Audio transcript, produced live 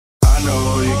know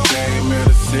who you came here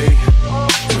to see.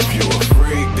 If you a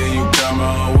freak, then you come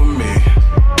home with me.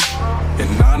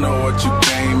 And I know what you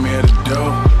came here to do.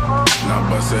 Now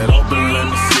bust it open, let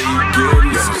me see you get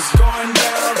loose. It's going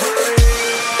down for real.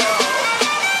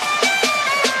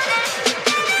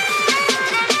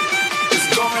 It's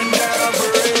going down for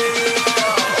real.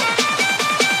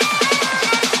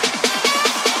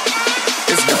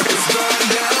 It's going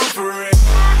down for real.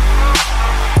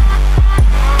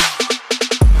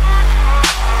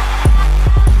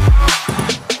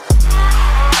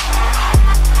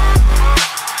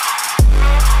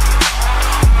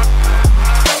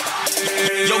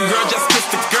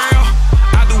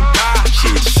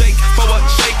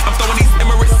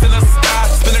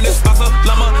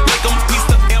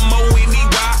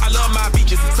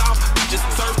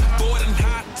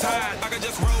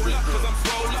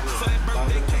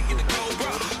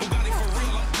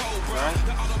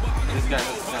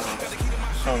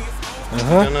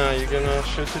 You gonna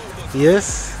shoot it?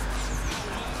 Yes.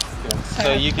 Okay.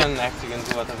 So you can act, you can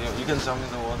do whatever you can jump in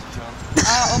the water if you want.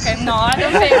 Oh, okay. No, I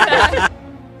don't think that.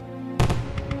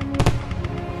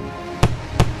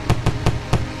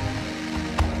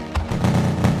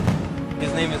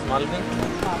 His name is Malvin.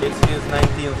 It's his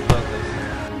 19th birthday.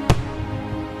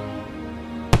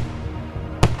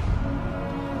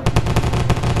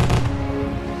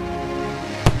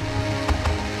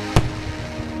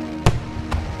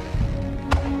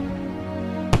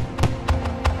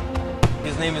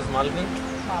 His name is Malvin.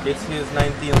 It's his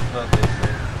 19th birthday.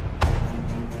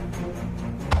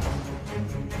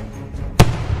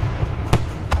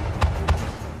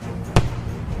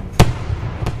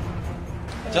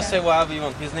 Just say whatever you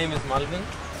want. His name is Malvin.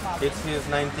 It's his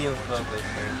 19th birthday.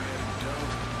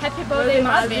 Happy birthday,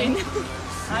 Malvin.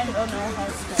 I don't know how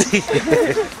to say.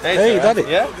 Hey, Daddy.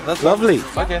 Yeah, that's lovely.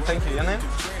 Okay, thank you. Your name?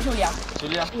 Julia.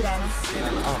 Julia? Irene.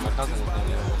 Oh, my cousin is in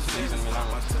here. She lives in Milan.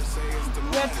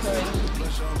 We're touring.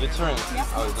 You're touring?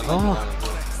 Yeah. Oh, it's Milan as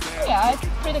well. Yeah, it's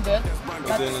pretty good.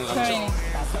 But doing in touring is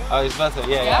better. Oh, it's better.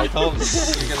 Yeah, I told you.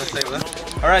 You're gonna say that.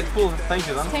 Alright, cool. Thank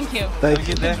you then. Thank you. Have a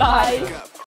good day. Bye.